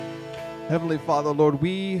Heavenly Father, Lord,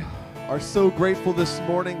 we are so grateful this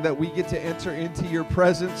morning that we get to enter into your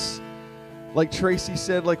presence. Like Tracy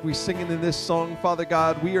said, like we singing in this song, Father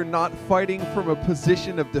God, we are not fighting from a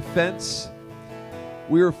position of defense.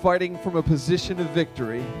 We are fighting from a position of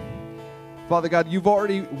victory. Father God, you've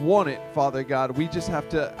already won it, Father God. We just have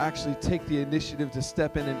to actually take the initiative to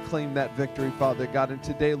step in and claim that victory, Father God. And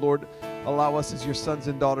today, Lord, allow us as your sons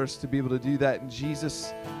and daughters to be able to do that in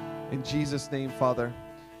Jesus' name, Father.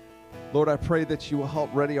 Lord, I pray that you will help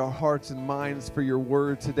ready our hearts and minds for your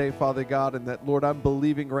word today, Father God, and that, Lord, I'm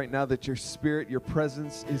believing right now that your spirit, your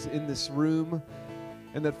presence is in this room,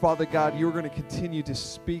 and that, Father God, you're going to continue to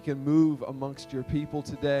speak and move amongst your people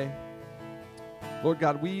today. Lord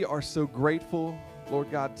God, we are so grateful,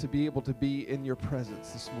 Lord God, to be able to be in your presence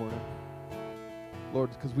this morning. Lord,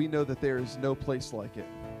 because we know that there is no place like it.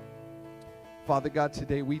 Father God,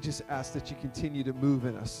 today we just ask that you continue to move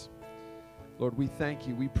in us. Lord, we thank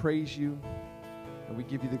you, we praise you, and we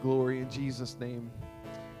give you the glory in Jesus' name.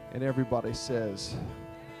 And everybody says,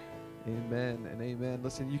 amen and amen.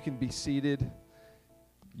 Listen, you can be seated.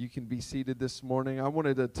 You can be seated this morning. I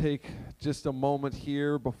wanted to take just a moment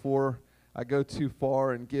here before I go too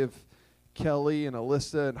far and give Kelly and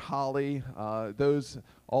Alyssa and Holly, those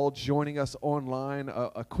all joining us online,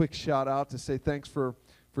 a quick shout out to say thanks for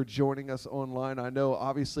joining us online. I know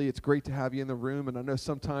obviously it's great to have you in the room, and I know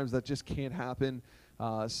sometimes that just can't happen.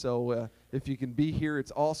 So if you can be here,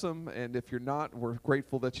 it's awesome. And if you're not, we're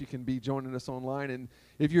grateful that you can be joining us online. And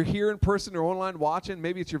if you're here in person or online watching,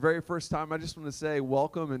 maybe it's your very first time, I just want to say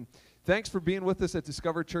welcome and thanks for being with us at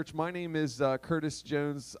Discover Church. My name is Curtis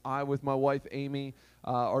Jones. I, with my wife Amy,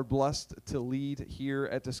 are blessed to lead here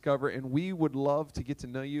at Discover, and we would love to get to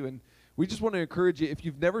know you. And we just want to encourage you, if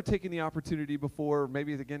you've never taken the opportunity before,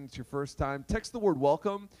 maybe again it's your first time, text the word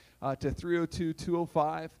welcome to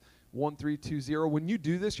 302-205-1320. When you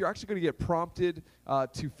do this, you're actually going to get prompted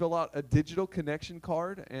to fill out a digital connection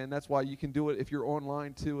card, and that's why you can do it if you're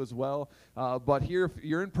online too as well. But here, if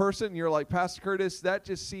you're in person, you're like, Pastor Curtis, that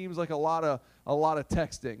just seems like a lot of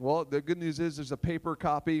texting. Well, the good news is there's a paper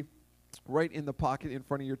copy right in the pocket in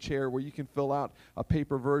front of your chair where you can fill out a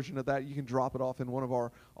paper version of that. You can drop it off in one of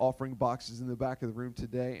our offering boxes in the back of the room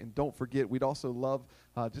today. And don't forget, we'd also love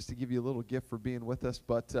just to give you a little gift for being with us.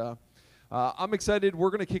 But I'm excited. We're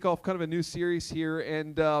going to kick off kind of a new series here.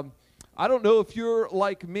 And I don't know if you're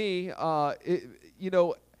like me, I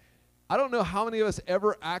don't know how many of us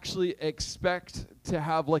ever actually expect to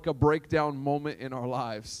have like a breakdown moment in our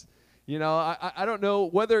lives. You know, I don't know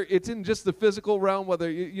whether it's in just the physical realm, whether,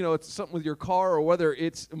 it's something with your car, or whether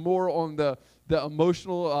it's more on the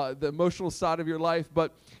emotional side of your life.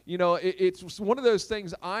 But, it's one of those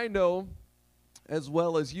things I know as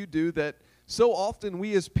well as you do, that so often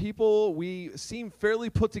we as people, we seem fairly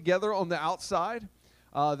put together on the outside,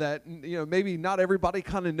 that, maybe not everybody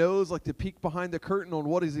kind of knows, like, the peek behind the curtain on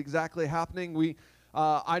what is exactly happening.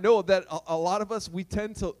 I know that a lot of us, we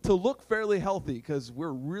tend to look fairly healthy because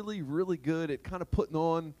we're really, really good at kind of putting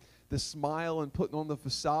on the smile and putting on the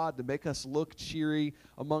facade to make us look cheery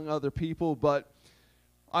among other people. But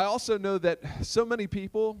I also know that so many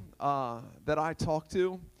people that I talk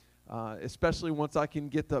to, especially once I can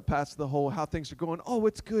get past the whole how things are going, oh,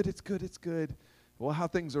 it's good, it's good, it's good. Well, how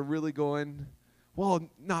things are really going, well,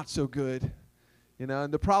 not so good.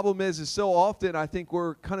 And the problem is so often I think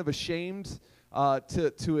we're kind of ashamed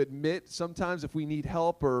to admit sometimes if we need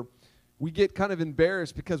help, or we get kind of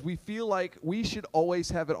embarrassed because we feel like we should always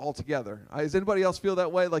have it all together. Does anybody else feel that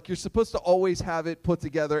way? Like you're supposed to always have it put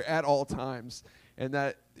together at all times, and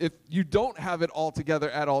that if you don't have it all together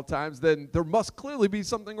at all times, then there must clearly be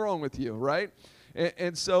something wrong with you, right?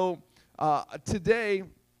 And so today,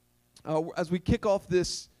 as we kick off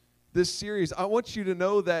this series, I want you to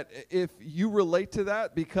know that if you relate to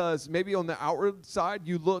that, because maybe on the outward side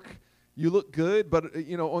you look good, but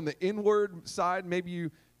on the inward side, maybe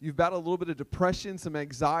you've battled a little bit of depression, some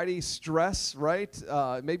anxiety, stress, right?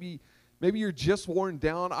 Maybe you're just worn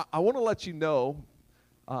down. I want to let you know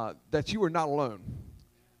that you are not alone.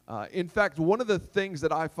 In fact, one of the things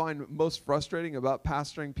that I find most frustrating about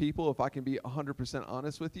pastoring people, if I can be 100%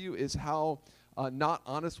 honest with you, is how not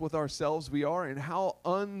honest with ourselves we are, and how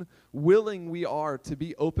unwilling we are to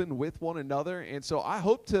be open with one another. And so I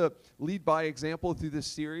hope to lead by example through this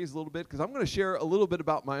series a little bit, because I'm going to share a little bit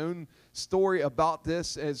about my own story about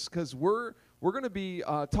this, because we're going to be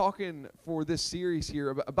talking for this series here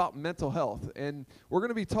about mental health. And we're going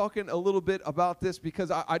to be talking a little bit about this because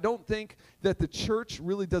I don't think that the church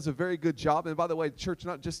really does a very good job. And by the way, church,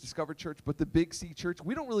 not just Discover Church, but the Big C Church,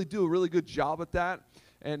 we don't really do a really good job at that,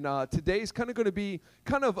 And today's kind of going to be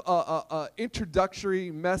kind of a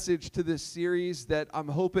introductory message to this series that I'm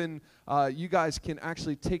hoping you guys can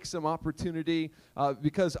actually take some opportunity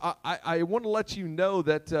because I want to let you know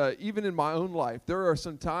that even in my own life, there are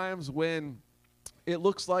some times when it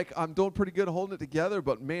looks like I'm doing pretty good holding it together,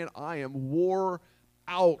 but man, I am wore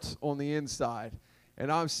out on the inside.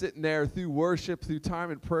 And I'm sitting there through worship, through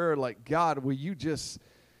time and prayer, like, God, will you just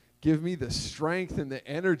give me the strength and the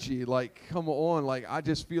energy? Like, come on. Like, I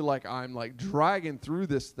just feel like I'm like dragging through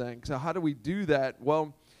this thing. So how do we do that?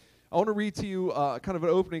 Well, I want to read to you kind of an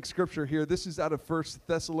opening scripture here. This is out of 1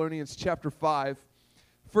 Thessalonians chapter 5.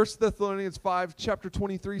 1 Thessalonians 5, chapter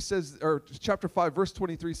 23 says, or chapter 5, verse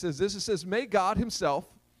 23 says this. It says, may God himself,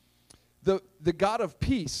 the God of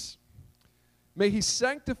peace, may he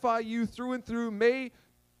sanctify you through and through. May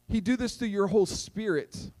he do this through your whole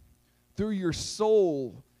spirit, through your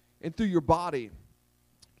soul, and through your body.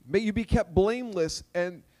 May you be kept blameless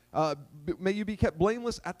and may you be kept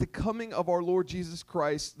blameless at the coming of our Lord Jesus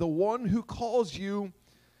Christ. The one who calls you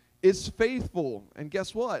is faithful. And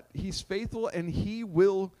guess what? He's faithful and he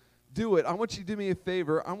will do it. I want you to do me a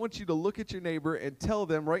favor. I want you to look at your neighbor and tell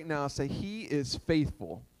them right now, say, he is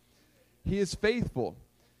faithful. He is faithful.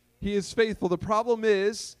 He is faithful. The problem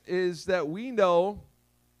is that we know,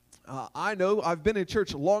 I know, I've been in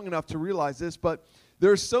church long enough to realize this, but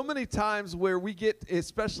there's so many times where we get,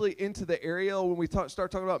 especially into the area when we start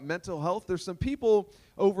talking about mental health, there's some people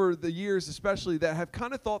over the years especially that have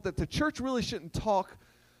kind of thought that the church really shouldn't talk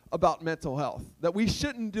about mental health, that we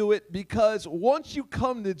shouldn't do it because once you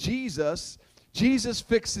come to Jesus, Jesus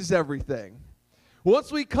fixes everything.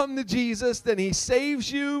 Once we come to Jesus, then he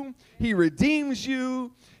saves you, he redeems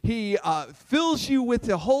you, he fills you with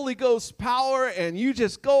the Holy Ghost power, and you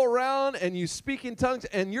just go around and you speak in tongues,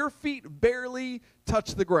 and your feet barely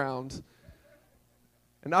touch the ground.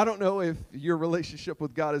 And I don't know if your relationship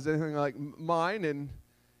with God is anything like mine, and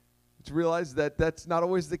to realize that that's not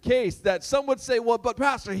always the case. That some would say, well, but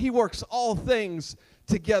Pastor, he works all things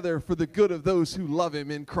together for the good of those who love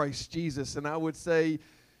him in Christ Jesus. And I would say,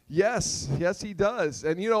 yes, he does.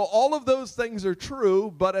 And, you know, all of those things are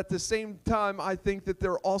true, but at the same time, I think that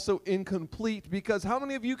they're also incomplete, because how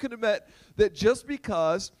many of you can admit that just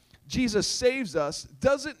because Jesus saves us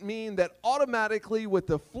doesn't mean that automatically with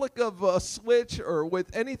the flick of a switch or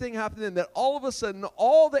with anything happening that all of a sudden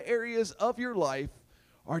all the areas of your life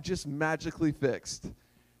are just magically fixed.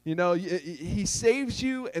 You know, he saves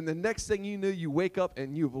you, and the next thing you know, you wake up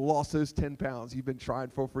and you've lost those 10 pounds you've been trying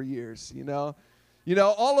for years, you know. You know,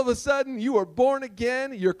 all of a sudden, you are born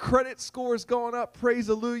again, your credit score is going up, praise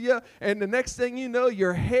hallelujah, and the next thing you know,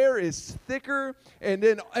 your hair is thicker, and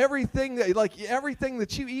then everything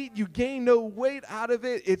that you eat, you gain no weight out of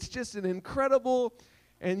it. It's just an incredible,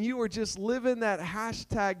 and you are just living that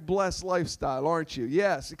hashtag blessed lifestyle, aren't you?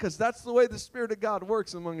 Yes, because that's the way the Spirit of God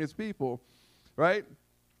works among his people, right?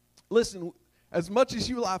 Listen, as much as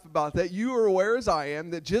you laugh about that, you are aware as I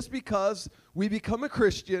am that just because we become a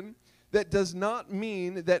Christian, that does not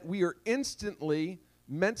mean that we are instantly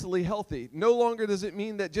mentally healthy. No longer does it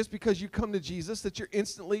mean that just because you come to Jesus that you're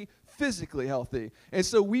instantly physically healthy. And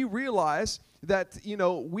so we realize that, you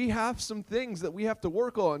know, we have some things that we have to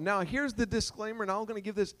work on. Now, here's the disclaimer, and I'm going to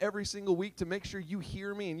give this every single week to make sure you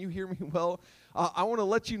hear me and you hear me well. I want to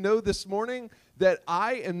let you know this morning that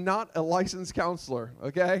I am not a licensed counselor,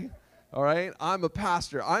 okay? All right, I'm a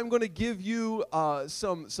pastor. I'm going to give you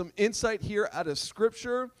some insight here out of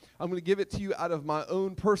Scripture. I'm going to give it to you out of my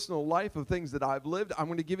own personal life of things that I've lived. I'm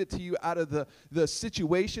going to give it to you out of the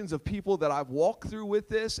situations of people that I've walked through with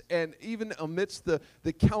this, and even amidst the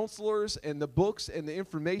counselors and the books and the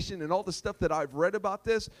information and all the stuff that I've read about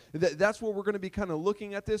this. That's where we're going to be kind of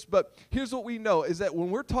looking at this. But here's what we know is that when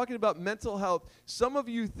we're talking about mental health, some of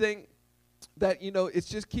you think that, you know, it's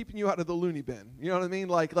just keeping you out of the loony bin. You know what I mean?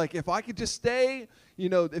 Like if I could just stay, you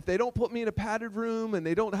know, if they don't put me in a padded room and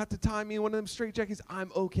they don't have to tie me in one of them straitjackets,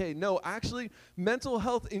 I'm okay. No, actually, mental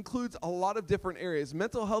health includes a lot of different areas.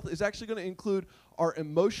 Mental health is actually going to include our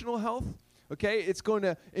emotional health, okay? It's going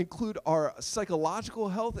to include our psychological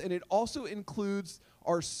health, and it also includes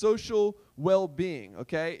our social well-being,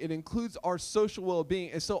 okay? It includes our social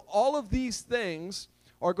well-being. And so all of these things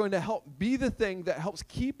are going to help be the thing that helps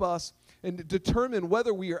keep us and determine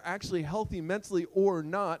whether we are actually healthy mentally or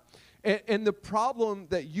not. And the problem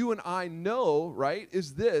that you and I know, right,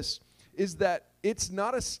 is that it's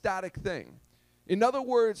not a static thing. In other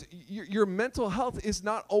words, your mental health is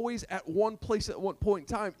not always at one place at one point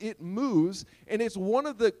in time. It moves, and it's one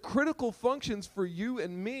of the critical functions for you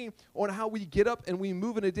and me on how we get up and we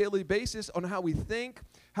move on a daily basis, on how we think,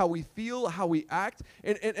 how we feel, how we act,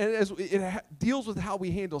 and as it deals with how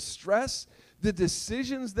we handle stress. the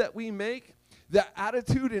decisions that we make, the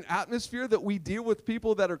attitude and atmosphere that we deal with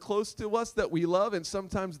people that are close to us that we love and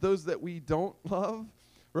sometimes those that we don't love,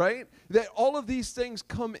 right? That all of these things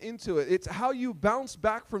come into it. It's how you bounce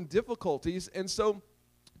back from difficulties. And so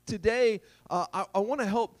today, I want to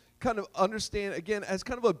help kind of understand, again, as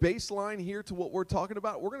kind of a baseline here to what we're talking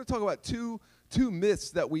about. We're going to talk about two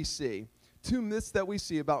myths that we see. Two myths that we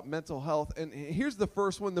see about mental health. And here's the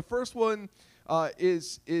first one. The first one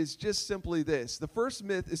is just simply this. The first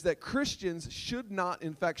myth is that Christians should not,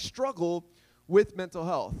 in fact, struggle with mental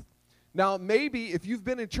health. Now, maybe if you've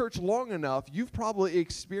been in church long enough, you've probably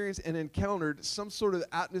experienced and encountered some sort of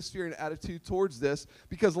atmosphere and attitude towards this.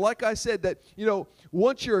 Because like I said, that,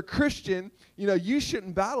 once you're a Christian, you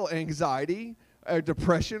shouldn't battle anxiety or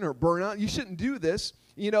depression or burnout. You shouldn't do this.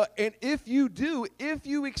 And if you do, if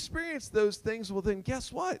you experience those things, well, then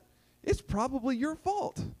guess what? It's probably your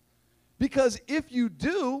fault. Because if you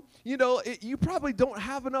do, you probably don't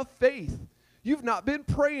have enough faith. You've not been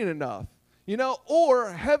praying enough.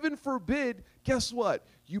 Or heaven forbid, guess what?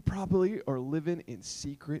 You probably are living in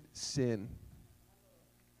secret sin.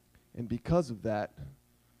 And because of that,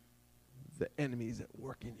 the enemy's at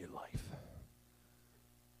work in your life.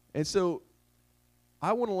 And so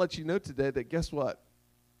I want to let you know today that guess what?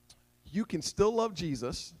 You can still love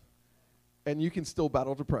Jesus and you can still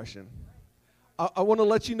battle depression. I want to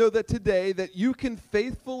let you know that today that you can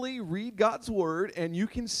faithfully read God's word and you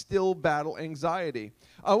can still battle anxiety.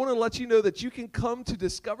 I want to let you know that you can come to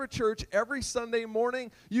Discover Church every Sunday morning.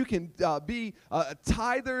 You can be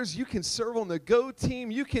tithers. You can serve on the Go team.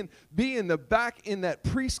 You can be in the back in that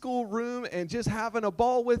preschool room and just having a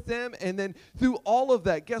ball with them. And then through all of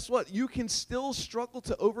that, guess what? You can still struggle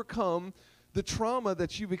to overcome the trauma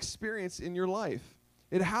that you've experienced in your life.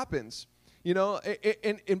 It happens.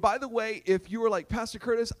 And by the way, if you were like, Pastor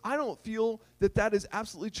Curtis, I don't feel that is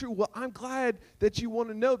absolutely true. Well, I'm glad that you want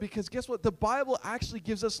to know, because guess what? The Bible actually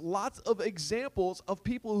gives us lots of examples of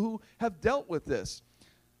people who have dealt with this.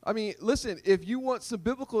 I mean, listen, if you want some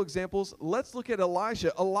biblical examples, let's look at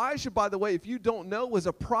Elijah. Elijah, by the way, if you don't know, was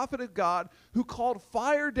a prophet of God who called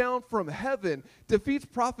fire down from heaven, defeats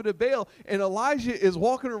prophet of Baal, and Elijah is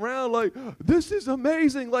walking around like, this is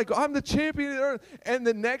amazing, like I'm the champion of the earth. And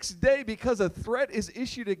the next day, because a threat is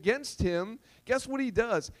issued against him, guess what he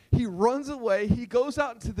does? He runs away, he goes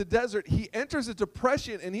out into the desert, he enters a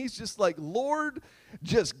depression, and he's just like, Lord,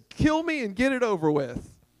 just kill me and get it over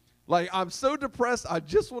with. Like, I'm so depressed, I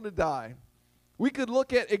just want to die. We could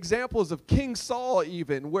look at examples of King Saul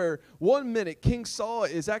even, where one minute King Saul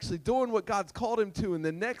is actually doing what God's called him to, and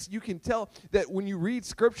the next you can tell that when you read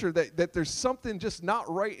Scripture that there's something just not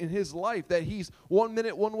right in his life, that he's 1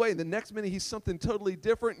 minute one way, and the next minute he's something totally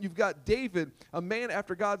different. You've got David, a man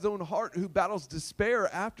after God's own heart, who battles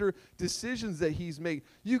despair after decisions that he's made.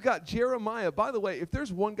 You've got Jeremiah. By the way, if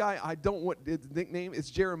there's one guy I don't want his nickname, it's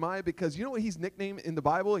Jeremiah, because you know what he's nicknamed in the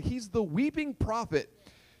Bible? He's the weeping prophet.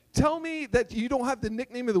 Tell me that you don't have the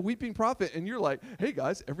nickname of the weeping prophet, and you're like, hey,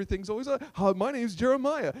 guys, everything's always my name's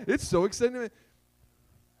Jeremiah. It's so exciting.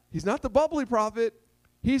 He's not the bubbly prophet.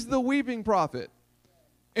 He's the weeping prophet.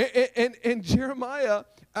 And Jeremiah,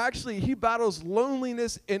 actually, he battles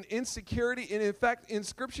loneliness and insecurity. And, in fact, in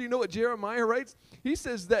Scripture, you know what Jeremiah writes? He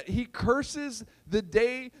says that he curses the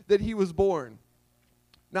day that he was born.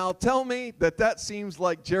 Now, tell me that seems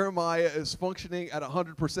like Jeremiah is functioning at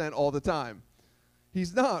 100% all the time.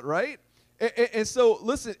 He's not, right? And so,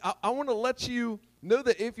 listen, I want to let you know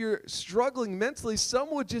that if you're struggling mentally,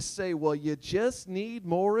 some would just say, well, you just need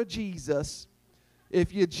more of Jesus.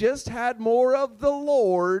 If you just had more of the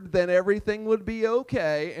Lord, then everything would be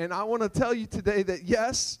okay. And I want to tell you today that,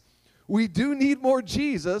 yes, we do need more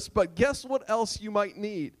Jesus, but guess what else you might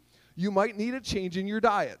need? You might need a change in your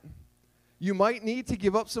diet. You might need to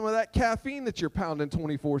give up some of that caffeine that you're pounding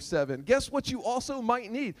 24/7. Guess what you also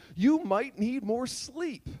might need? You might need more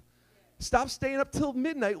sleep. Stop staying up till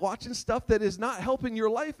midnight watching stuff that is not helping your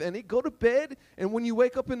life any. Go to bed, and when you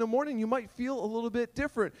wake up in the morning, you might feel a little bit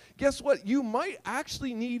different. Guess what? You might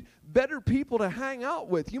actually need better people to hang out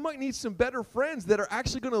with. You might need some better friends that are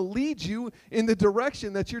actually going to lead you in the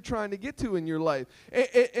direction that you're trying to get to in your life.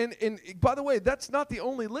 And by the way, that's not the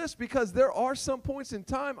only list, because there are some points in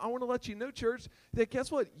time, I want to let you know, church, that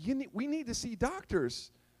guess what? We need to see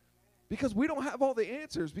doctors. Because we don't have all the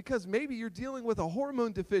answers, because maybe you're dealing with a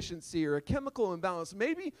hormone deficiency or a chemical imbalance.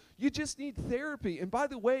 Maybe you just need therapy. And by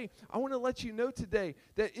the way, I want to let you know today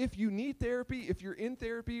that if you need therapy, if you're in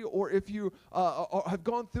therapy, or if you have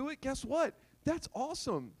gone through it, guess what? That's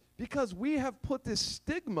awesome, because we have put this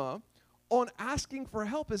stigma on asking for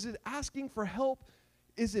help, as if asking for help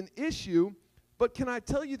is an issue. But can I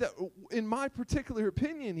tell you that in my particular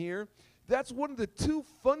opinion here, That's one of the two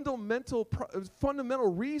fundamental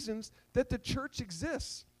reasons that the church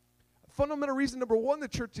exists. Fundamental reason number one the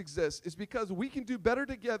church exists is because we can do better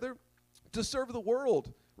together to serve the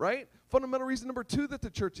world, right? Fundamental reason number two that the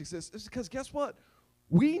church exists is because guess what?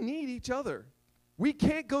 We need each other. We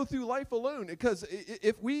can't go through life alone, because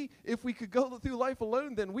if we could go through life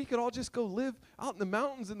alone, then we could all just go live out in the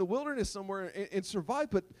mountains in the wilderness somewhere and survive.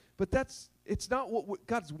 But it's not what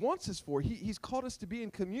God wants us for. He's called us to be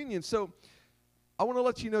in communion. So I want to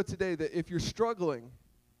let you know today that if you're struggling,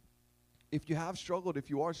 if you have struggled, if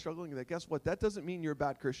you are struggling, that guess what? That doesn't mean you're a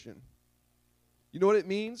bad Christian. You know what it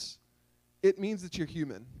means? It means that you're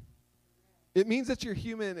human. It means that you're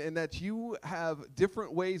human and that you have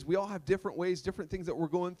different ways. We all have different ways, different things that we're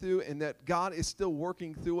going through, and that God is still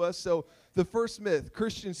working through us. So the first myth,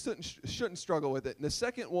 Christians shouldn't struggle with it. And the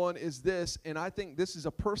second one is this, and I think this is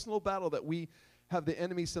a personal battle that we have the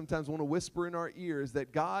enemy sometimes want to whisper in our ears, that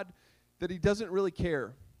he doesn't really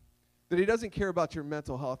care. That he doesn't care about your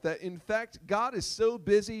mental health. That in fact, God is so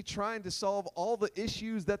busy trying to solve all the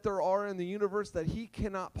issues that there are in the universe that he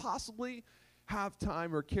cannot possibly have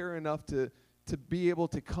time or care enough to be able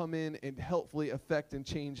to come in and helpfully affect and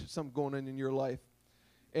change something going on in your life.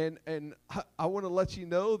 And I want to let you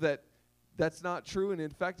know that that's not true. And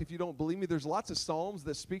in fact, if you don't believe me, there's lots of Psalms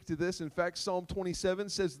that speak to this. In fact, Psalm 27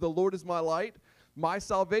 says, "The Lord is my light, my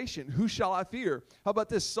salvation. Who shall I fear?" How about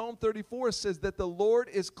this? Psalm 34 says that the Lord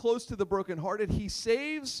is close to the brokenhearted. He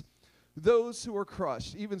saves those who are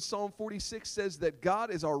crushed. Even Psalm 46 says that God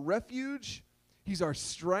is our refuge. He's our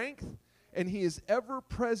strength. And he is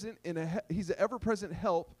ever-present he's an ever-present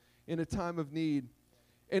help in a time of need.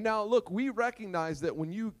 And now, look, we recognize that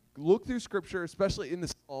when you look through Scripture, especially in the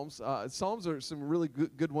Psalms, Psalms are some really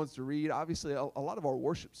good ones to read. Obviously, a lot of our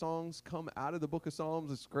worship songs come out of the book of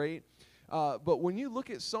Psalms. It's great. But when you look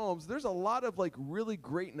at Psalms, there's a lot of like really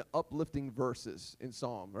great and uplifting verses in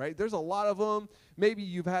Psalm, right? There's a lot of them. Maybe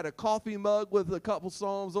you've had a coffee mug with a couple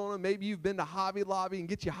Psalms on it. Maybe you've been to Hobby Lobby and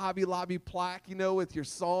get your Hobby Lobby plaque, with your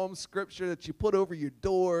Psalm scripture that you put over your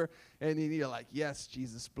door. And then you're like, yes,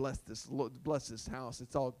 Jesus, bless this house.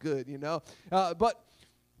 It's all good, But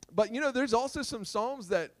there's also some Psalms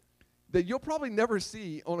that you'll probably never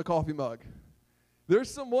see on a coffee mug. There's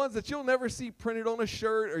some ones that you'll never see printed on a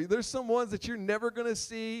shirt, or there's some ones that you're never going to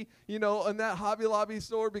see, in that Hobby Lobby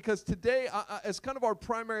store, because today, as kind of our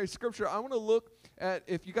primary scripture, I want to look at,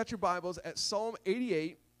 if you got your Bibles, at Psalm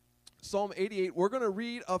 88. Psalm 88, we're going to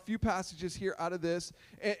read a few passages here out of this,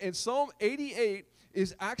 and Psalm 88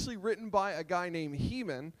 is actually written by a guy named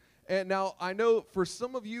Heman. And now, I know for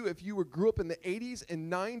some of you, if you grew up in the 80s and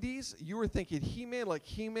 90s, you were thinking He-Man, like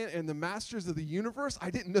He-Man and the Masters of the Universe. I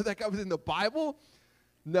didn't know that guy was in the Bible.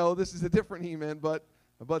 No, this is a different He-Man, but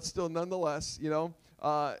still nonetheless,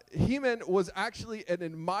 He-Man was actually an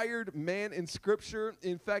admired man in Scripture.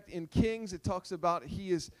 In fact, in Kings, it talks about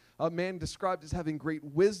he is a man described as having great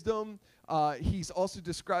wisdom. He's also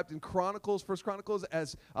described in Chronicles, First Chronicles,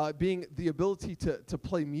 as being the ability to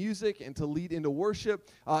play music and to lead into worship.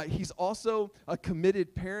 He's also a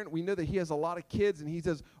committed parent. We know that he has a lot of kids, and he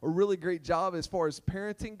does a really great job as far as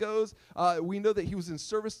parenting goes. We know that he was in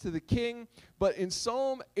service to the king. But in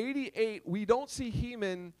Psalm 88, we don't see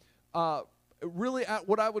Heman really at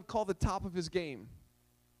what I would call the top of his game.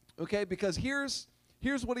 Okay, because here's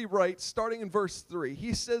what he writes, starting in verse 3.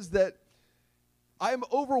 He says that, "I am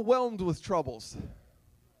overwhelmed with troubles."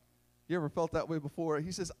 You ever felt that way before?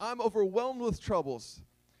 He says, "I'm overwhelmed with troubles,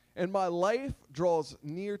 and my life draws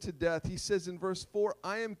near to death." He says in verse 4,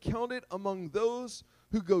 "I am counted among those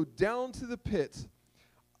who go down to the pit,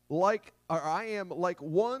 I am like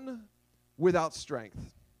one without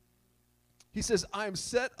strength." He says, "I am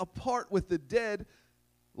set apart with the dead,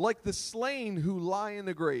 like the slain who lie in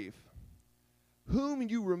the grave, whom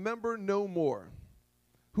you remember no more,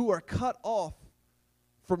 who are cut off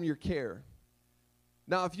from your care."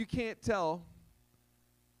 Now, if you can't tell,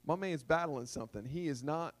 my man's battling something.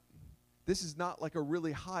 This is not like a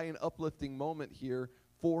really high and uplifting moment here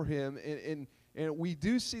for him. And we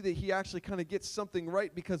do see that he actually kind of gets something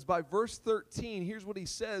right, because by verse 13, here's what he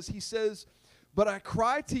says. He says, "But I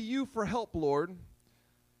cry to you for help, Lord.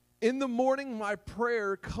 In the morning my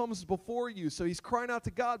prayer comes before you." So he's crying out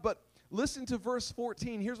to God. But listen to verse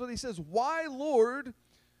 14. Here's what he says. "Why, Lord,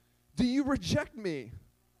 do you reject me?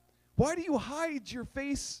 Why do you hide your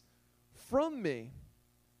face from me?"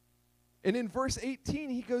 And in verse 18,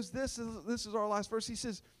 he goes, this is our last verse. He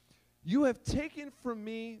says, "You have taken from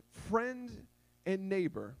me friend and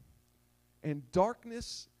neighbor, and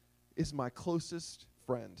darkness is my closest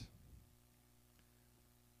friend."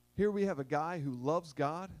 Here we have a guy who loves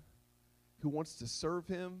God, who wants to serve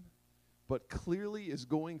him, but clearly is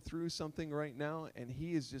going through something right now, and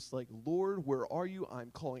he is just like, Lord, where are you? I'm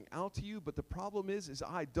calling out to you, but the problem is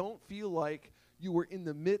I don't feel like you were in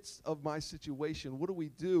the midst of my situation. What do we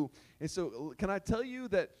do? And so can I tell you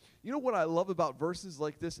that, you know what I love about verses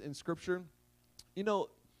like this in Scripture? You know,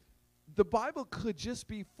 the Bible could just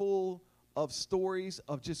be full of stories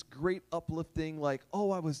of just great uplifting, like,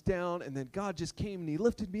 oh, I was down, and then God just came and he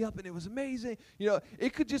lifted me up, and it was amazing. You know,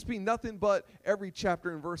 it could just be nothing but every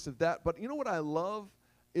chapter and verse of that. But you know what I love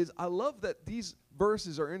is I love that these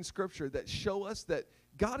verses are in Scripture that show us that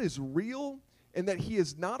God is real, and that he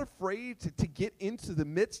is not afraid to get into the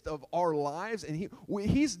midst of our lives. And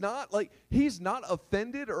he's not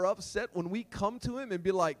offended or upset when we come to him and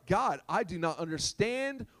be like, God, I do not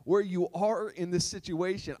understand where you are in this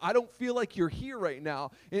situation. I don't feel like you're here right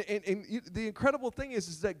now. And the incredible thing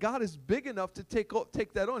is that God is big enough to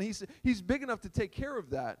take that on. He's big enough to take care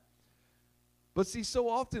of that. But see, so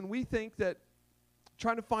often we think that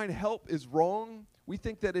trying to find help is wrong. We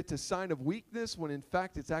think that it's a sign of weakness when in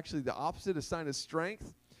fact it's actually the opposite, a sign of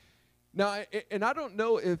strength. Now, and I don't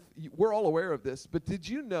know if we're all aware of this, but did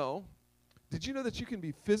you know that you can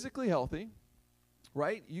be physically healthy,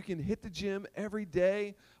 right? You can hit the gym every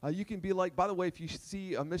day. You can be like, by the way, if you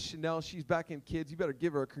see Miss Chanel, she's back in kids. You better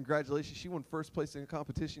give her a congratulations. She won first place in a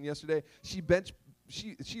competition yesterday.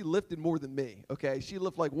 She lifted more than me, okay? She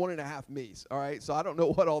lifted like 1.5 me's, all right? So I don't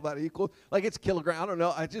know what all that equals. Like, it's kilogram. I don't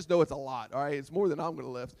know. I just know it's a lot, all right? It's more than I'm going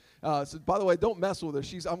to lift. So, by the way, don't mess with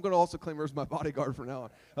her. I'm going to also claim her as my bodyguard from now on,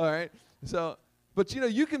 all right? So, but, you know,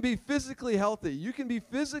 you can be physically healthy. You can be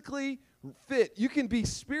physically fit. You can be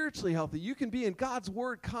spiritually healthy. You can be in God's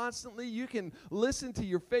Word constantly. You can listen to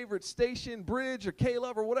your favorite station, Bridge or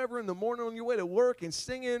K-Love or whatever in the morning on your way to work and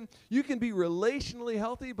singing. You can be relationally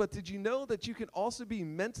healthy, but did you know that you can also be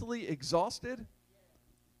mentally exhausted?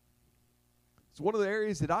 It's one of the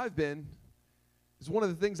areas that I've been. It's one of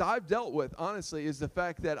the things I've dealt with, honestly, is the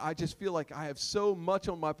fact that I just feel like I have so much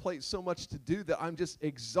on my plate, so much to do that I'm just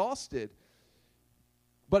exhausted.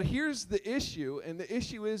 But here's the issue, and the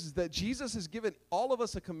issue is that Jesus has given all of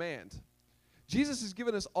us a command. Jesus has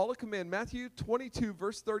given us all a command. Matthew 22,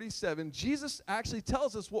 verse 37, Jesus actually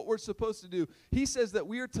tells us what we're supposed to do. He says that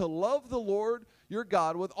we are to love the Lord your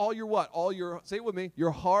God with all your what? All your, say it with me,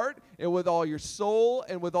 your heart, and with all your soul,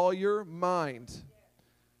 and with all your mind.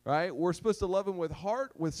 Right? We're supposed to love him with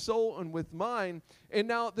heart, with soul, and with mind. And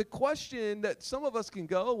now the question that some of us can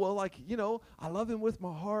go, well, like, you know, I love him with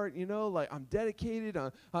my heart, you know, like I'm dedicated,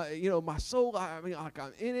 you know, my soul, I mean, like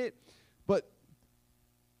I'm in it. But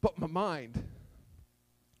my mind,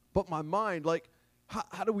 like,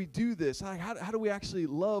 how do we do this? How do we actually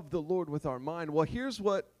love the Lord with our mind? Well, here's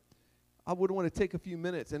what I would want to take a few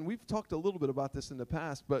minutes. And we've talked a little bit about this in the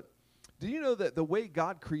past, but do you know that the way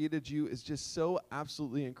God created you is just so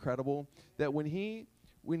absolutely incredible that when you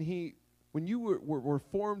were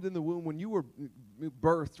formed in the womb, when you were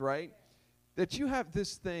birthed, right, that you have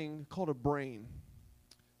this thing called a brain.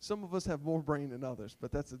 Some of us have more brain than others,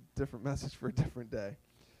 but that's a different message for a different day.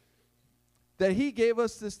 That he gave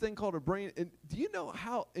us this thing called a brain. And do you know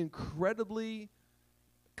how incredibly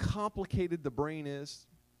complicated the brain is?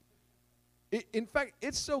 In fact,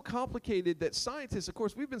 it's so complicated that scientists, of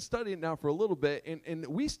course, we've been studying it now for a little bit, and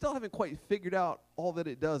we still haven't quite figured out all that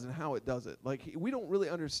it does and how it does it. Like, we don't really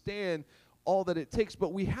understand all that it takes,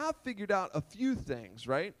 but we have figured out a few things,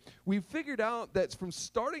 right? We've figured out that from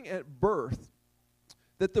starting at birth,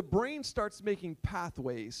 that the brain starts making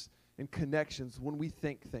pathways and connections when we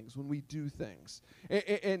think things, when we do things.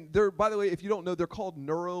 And they're, by the way, if you don't know, they're called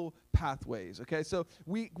neural pathways, okay? So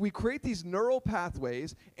we create these neural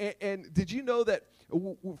pathways, and did you know that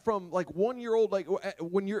from like 1 year old, like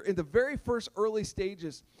when you're in the very first early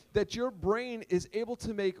stages, that your brain is able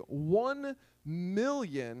to make 1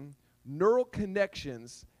 million neural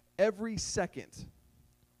connections every second.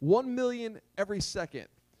 1 million every second.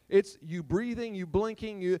 It's you breathing, you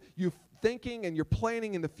blinking, you thinking, and you're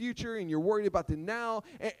planning in the future, and you're worried about the now,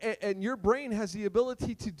 and your brain has the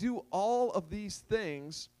ability to do all of these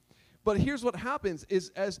things. But here's what happens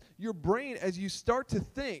is as your brain, as you start to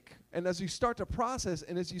think, and as you start to process,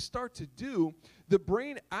 and as you start to do, the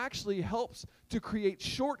brain actually helps to create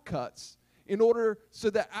shortcuts in order so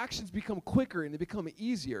that actions become quicker and they become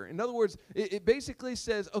easier. In other words, it basically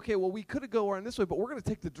says, okay, well, we could have gone around this way, but we're going to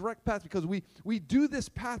take the direct path because we do this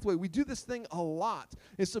pathway, we do this thing a lot.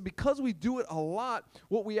 And so because we do it a lot,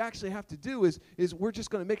 what we actually have to do is we're just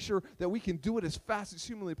going to make sure that we can do it as fast as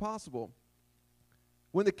humanly possible.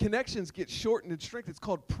 When the connections get shortened and strengthened, it's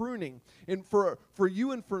called pruning. And for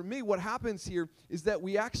you and for me, what happens here is that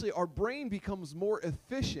our brain becomes more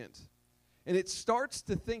efficient. And it starts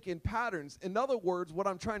to think in patterns. In other words, what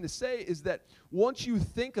I'm trying to say is that once you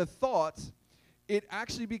think a thought, it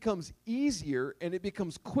actually becomes easier and it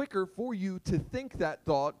becomes quicker for you to think that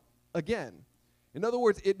thought again. In other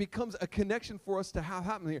words, it becomes a connection for us to have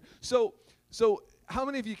happen here. So how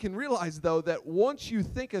many of you can realize, though, that once you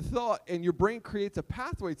think a thought and your brain creates a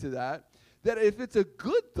pathway to that if it's a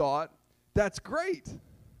good thought, that's great.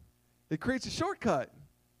 It creates a shortcut.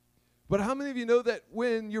 But how many of you know that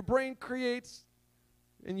when your brain creates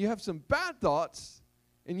and you have some bad thoughts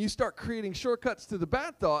and you start creating shortcuts to the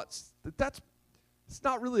bad thoughts, it's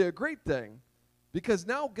not really a great thing? Because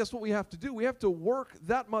now, guess what we have to do? We have to work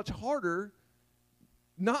that much harder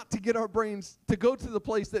not to get our brains to go to the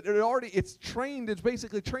place that it's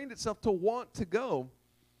basically trained itself to want to go.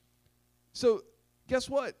 So guess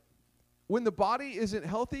what? When the body isn't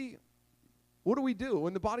healthy, what do?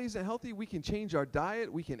 When the body isn't healthy, we can change our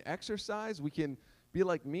diet, we can exercise, we can be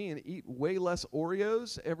like me and eat way less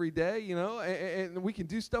Oreos every day, and we can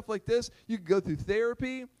do stuff like this. You can go through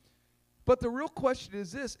therapy. But the real question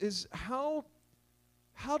is this, is how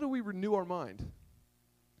do we renew our mind?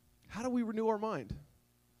 How do we renew our mind?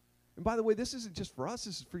 And by the way, this isn't just for us,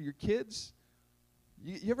 this is for your kids.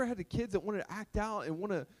 You ever had the kids that want to act out and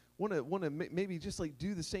want to maybe just like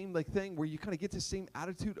do the same like thing where you kind of get the same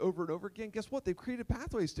attitude over and over again? Guess what? They've created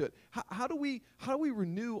pathways to it. How do we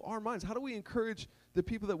renew our minds? How do we encourage the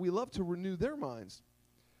people that we love to renew their minds?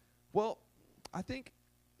 Well, I think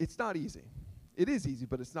it's not easy. It is easy,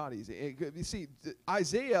 but it's not easy. You see,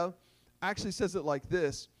 Isaiah actually says it like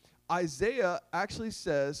this. Isaiah actually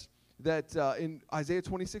says that in Isaiah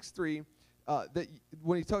 26:3, that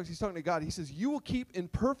when he's talking to God, he says, "You will keep in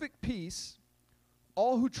perfect peace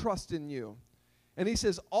all who trust in you." And he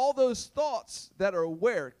says, all those thoughts that are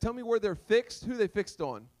where? Tell me where they're fixed. Who are they fixed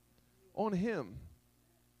on? On him.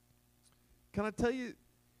 Can I tell you,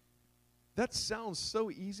 that sounds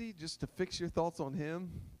so easy just to fix your thoughts on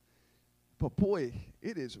him. But boy,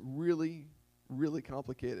 it is really, really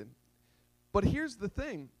complicated. But here's the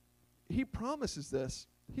thing. He promises this.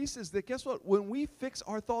 He says that, guess what? When we fix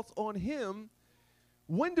our thoughts on him,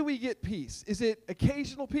 when do we get peace? Is it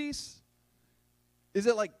occasional peace? Is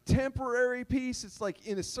it like temporary peace? It's like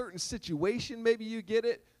in a certain situation, maybe you get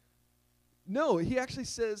it. No, he actually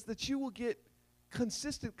says that you will get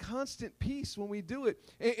consistent, constant peace when we do it.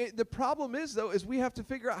 And the problem is, though, is we have to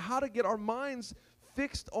figure out how to get our minds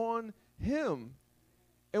fixed on him.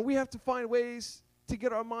 And we have to find ways to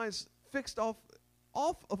get our minds fixed off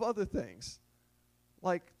of other things,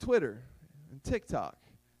 like Twitter and TikTok,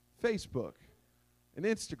 Facebook and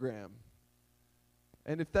Instagram.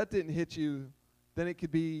 And if that didn't hit you, then it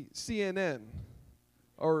could be CNN,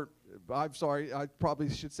 or I'm sorry, I probably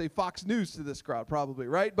should say Fox News to this crowd, probably,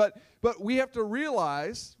 right? But we have to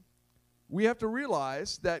realize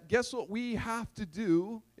that, guess what we have to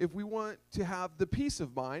do if we want to have the peace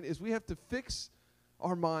of mind is we have to fix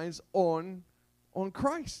our minds on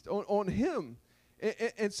Christ, on him.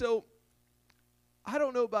 And so I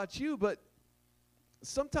don't know about you, but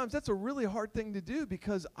sometimes that's a really hard thing to do,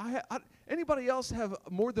 because anybody else have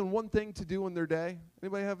more than one thing to do in their day?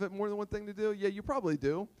 Anybody have more than one thing to do? Yeah, you probably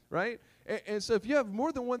do, right? And so if you have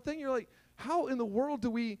more than one thing, you're like, how in the world do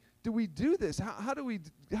we do this? How do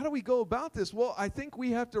we go about this? Well, I think we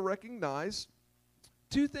have to recognize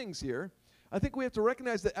two things here. I think we have to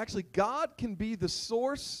recognize that actually God can be the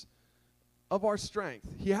source of our strength.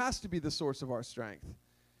 He has to be the source of our strength.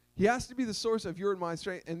 He has to be the source of your and my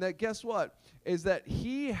strength. And that, guess what? Is that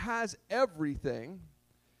he has everything.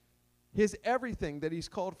 His everything that he's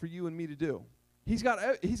called for you and me to do. He's got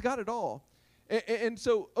it all. And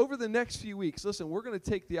so over the next few weeks, listen, we're going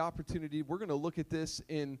to take the opportunity. We're going to look at this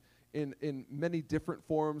in many different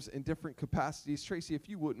forms, in different capacities. Tracy, if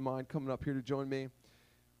you wouldn't mind coming up here to join me.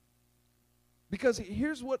 Because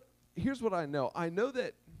here's what I know. I know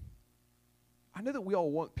that we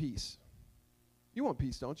all want peace. You want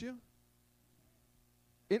peace, don't you?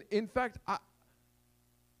 In fact,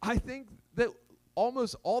 I think that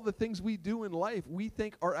almost all the things we do in life, we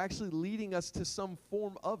think are actually leading us to some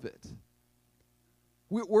form of it.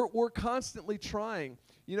 We're constantly trying.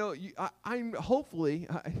 You know, I'm hopefully,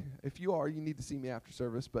 if you are, you need to see me after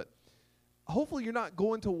service, but hopefully you're not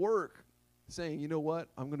going to work saying, you know what,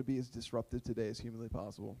 I'm going to be as disruptive today as humanly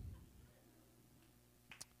possible.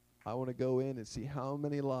 I want to go in and see how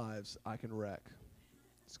many lives I can wreck.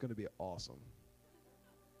 It's going to be awesome.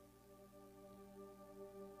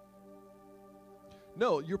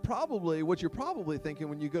 No, what you're probably thinking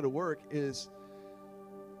when you go to work is,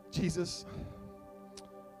 Jesus,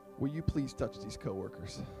 will you please touch these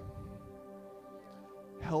coworkers?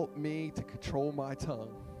 Help me to control my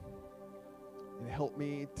tongue, and help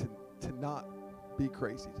me to not be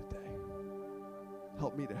crazy today.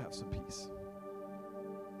 Help me to have some peace.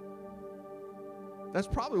 That's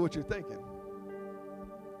probably what you're thinking.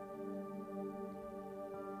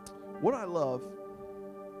 What I love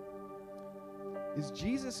is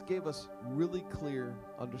Jesus gave us really clear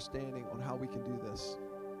understanding on how we can do this.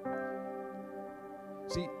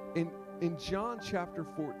 See, in John chapter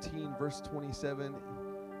 14, verse 27,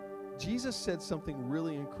 Jesus said something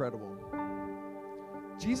really incredible.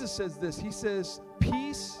 Jesus says this. He says,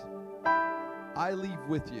 "Peace I leave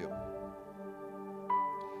with you."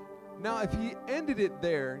 Now, if he ended it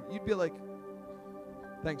there, you'd be like,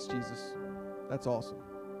 "Thanks, Jesus. That's awesome."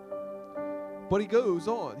 But he goes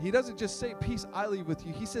on. He doesn't just say, "Peace I leave with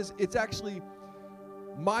you." He says, it's actually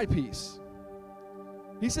my peace.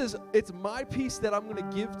 He says, it's my peace that I'm going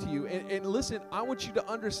to give to you. And listen, I want you to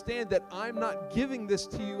understand that I'm not giving this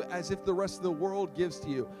to you as if the rest of the world gives to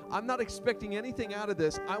you. I'm not expecting anything out of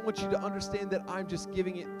this. I want you to understand that I'm just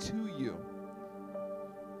giving it to you.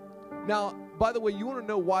 Now, by the way, you want to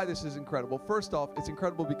know why this is incredible. First off, it's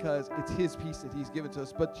incredible because it's his peace that he's given to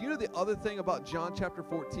us. But do you know the other thing about John chapter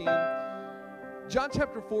 14? John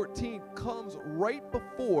chapter 14 comes right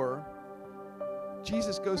before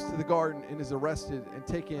Jesus goes to the garden and is arrested and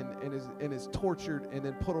taken and is tortured and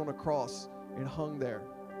then put on a cross and hung there.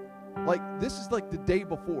 Like, this is like the day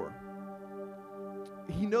before.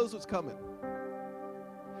 He knows what's coming.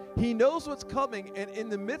 He knows what's coming, and in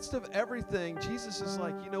the midst of everything, Jesus is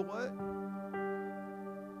like, you know what?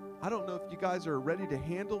 I don't know if you guys are ready to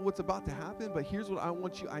handle what's about to happen, but here's what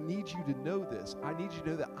I need you to know this. I need you to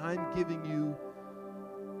know that I'm giving you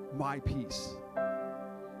my peace.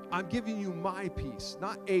 I'm giving you my peace,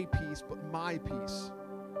 not a peace, but my peace.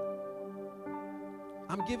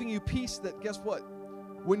 I'm giving you peace that, guess what?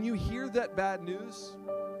 When you hear that bad news,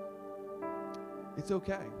 it's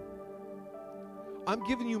okay. I'm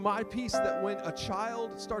giving you my peace that when a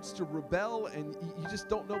child starts to rebel and you just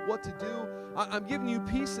don't know what to do, I'm giving you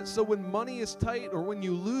peace that so when money is tight or when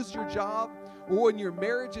you lose your job or when your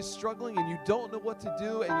marriage is struggling and you don't know what to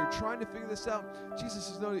do and you're trying to figure this out, Jesus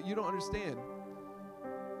says, no, you don't understand.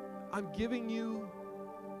 I'm giving you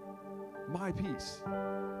my peace.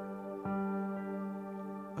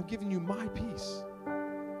 I'm giving you my peace.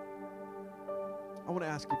 I want to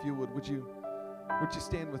ask if you would you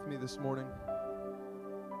stand with me this morning?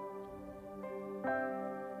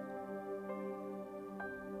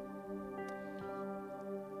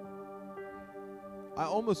 I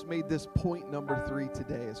almost made this point number 3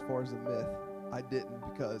 today as far as a myth. I didn't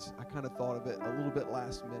because I kind of thought of it a little bit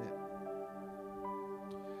last minute.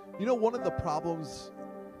 You know, one of the problems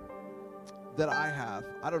that I have,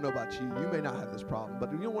 I don't know about you, you may not have this problem,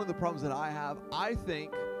 but you know one of the problems that I have, I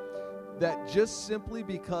think that just simply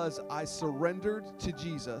because I surrendered to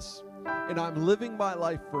Jesus and I'm living my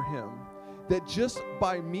life for him, that just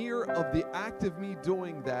by mere of the act of me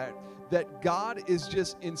doing that, that God is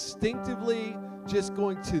just instinctively just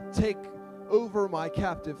going to take over my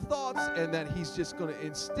captive thoughts, and that he's just going to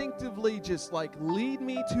instinctively just like lead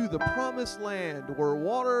me to the promised land where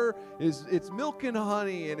water is, it's milk and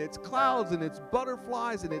honey, and it's clouds, and it's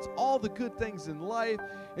butterflies, and it's all the good things in life.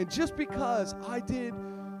 And just because I did,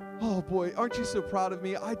 oh boy, aren't you so proud of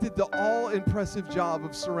me? I did the all-impressive job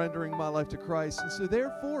of surrendering my life to Christ. And so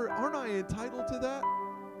therefore, aren't I entitled to that?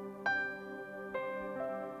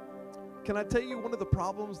 Can I tell you one of the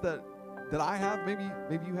problems that I have,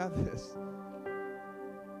 maybe you have this,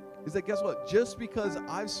 is that guess what? Just because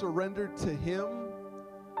I've surrendered to him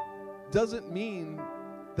doesn't mean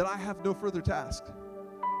that I have no further task.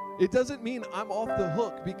 It doesn't mean I'm off the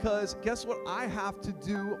hook, because guess what? I have to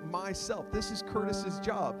do myself. This is Curtis's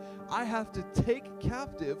job. I have to take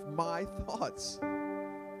captive my thoughts.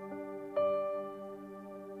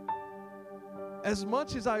 As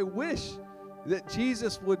much as I wish that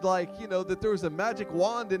Jesus would, like, you know, that there was a magic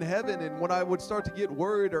wand in heaven, and when I would start to get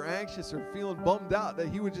worried or anxious or feeling bummed out, that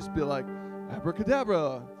he would just be like,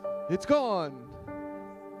 abracadabra, it's gone.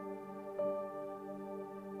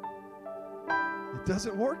 It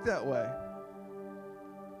doesn't work that way.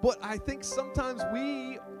 But I think sometimes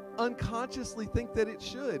we unconsciously think that it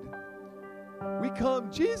should. We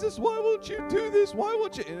come, Jesus, why won't you do this? Why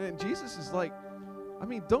won't you? And Jesus is like, I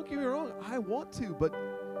mean, don't get me wrong, I want to, but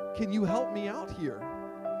can you help me out here?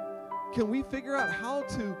 Can we figure out how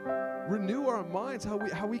to renew our minds,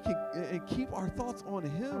 how we can keep our thoughts on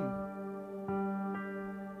him?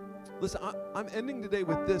 Listen, I'm ending today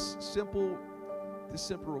with this simple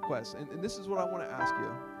request, and this is what I want to ask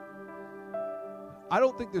you. I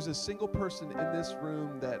don't think there's a single person in this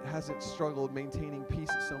room that hasn't struggled maintaining peace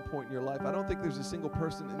at some point in your life. I don't think there's a single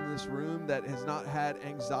person in this room that has not had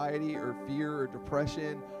anxiety or fear or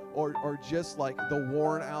depression or just like the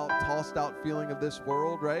worn out, tossed out feeling of this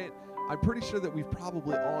world, right? I'm pretty sure that we've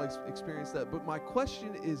probably all experienced that. But my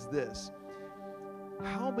question is this: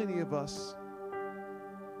 how many of us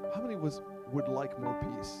would like more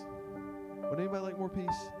peace? Would anybody like more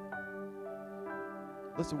peace?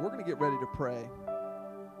 Listen, we're going to get ready to pray.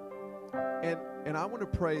 And I want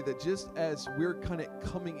to pray that just as we're kind of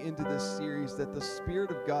coming into this series, that the Spirit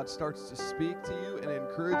of God starts to speak to you and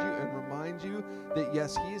encourage you and remind you that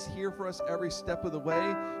yes, He is here for us every step of the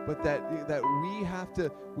way, but that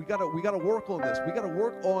we gotta work on this. We gotta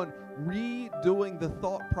work on redoing the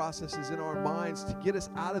thought processes in our minds to get us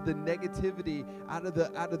out of the negativity, out of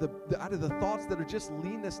the thoughts that are just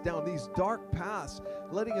leading us down these dark paths,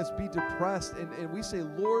 letting us be depressed. And we say,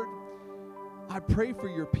 Lord, I pray for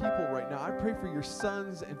your people right now. I pray for your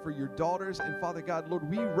sons and for your daughters. And Father God, Lord,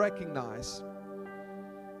 we recognize,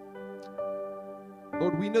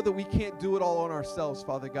 Lord, we know that we can't do it all on ourselves,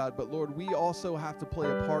 Father God, but Lord, we also have to play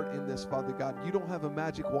a part in this, Father God. You don't have a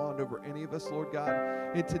magic wand over any of us, Lord God.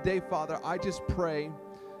 And today, Father, I just pray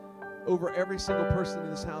over every single person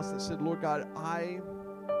in this house that said, Lord God, I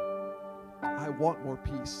want more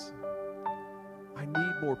peace. I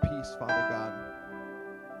need more peace, Father God.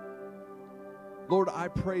 Lord, I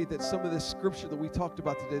pray that some of this scripture that we talked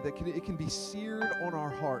about today, that it can be seared on our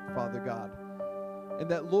heart, Father God. And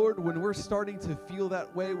that, Lord, when we're starting to feel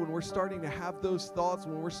that way, when we're starting to have those thoughts,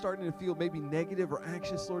 when we're starting to feel maybe negative or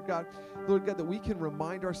anxious, Lord God, that we can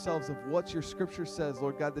remind ourselves of what your scripture says,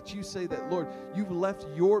 Lord God, that you say that, Lord, you've left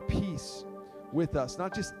your peace with us,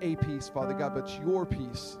 not just a peace, Father God, but your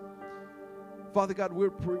peace. Father God,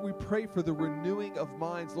 we pray for the renewing of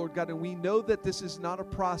minds, Lord God, and we know that this is not a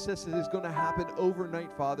process that is going to happen overnight,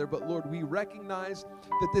 Father, but Lord, we recognize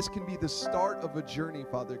that this can be the start of a journey,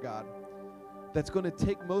 Father God, that's going to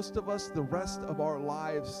take most of us the rest of our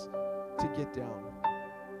lives to get down.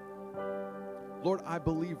 Lord, I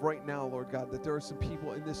believe right now, Lord God, that there are some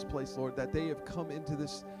people in this place, Lord, that they have come into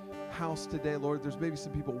this house today, Lord. There's maybe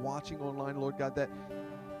some people watching online, Lord God, that,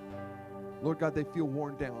 Lord God, they feel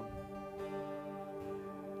worn down.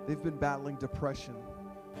 They've been battling depression.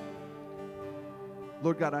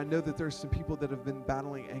 Lord God, I know that there's some people that have been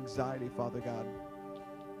battling anxiety, Father God.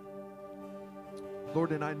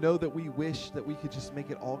 Lord, and I know that we wish that we could just make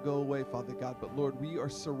it all go away, Father God, but Lord, we are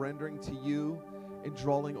surrendering to you and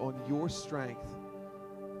drawing on your strength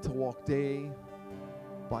to walk day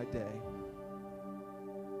by day.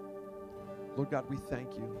 Lord God, we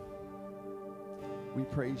thank you. We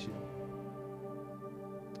praise you.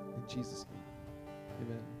 In Jesus' name.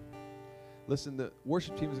 Amen. Listen, the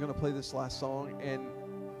worship team is going to play this last song, and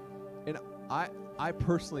I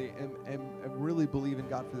personally am really believing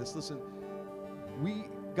God for this. Listen,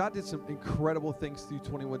 God did some incredible things through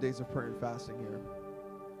 21 days of prayer and fasting here,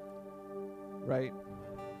 right?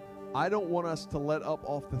 I don't want us to let up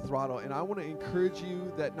off the throttle, and I want to encourage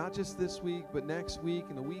you that not just this week, but next week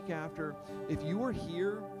and the week after, if you are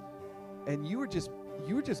here and you were just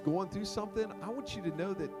going through something, I want you to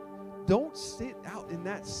know that don't sit out in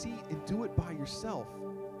that seat and do it by yourself.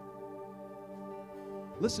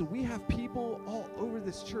 Listen, we have people all over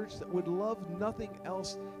this church that would love nothing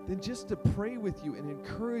else than just to pray with you and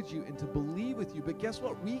encourage you and to believe with you. But guess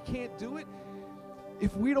what? We can't do it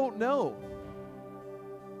if we don't know.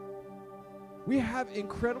 We have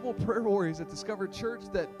incredible prayer warriors at Discover Church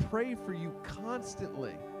that pray for you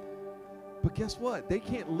constantly. But guess what? They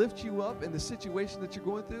can't lift you up in the situation that you're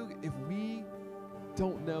going through if we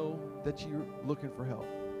don't know that you're looking for help.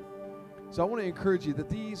 So I want to encourage you that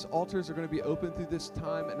these altars are going to be open through this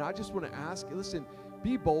time, and I just want to ask, listen,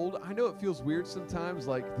 be bold. I know it feels weird sometimes,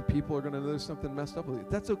 like the people are going to know there's something messed up with you.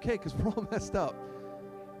 That's okay, because we're all messed up.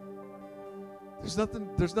 There's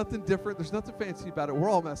nothing different. There's nothing fancy about it. We're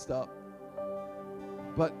all messed up.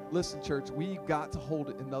 But listen, church, we got to hold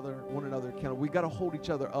one another accountable. We got to hold each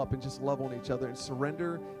other up and just love on each other and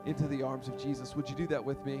surrender into the arms of Jesus. Would you do that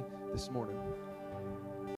with me this morning?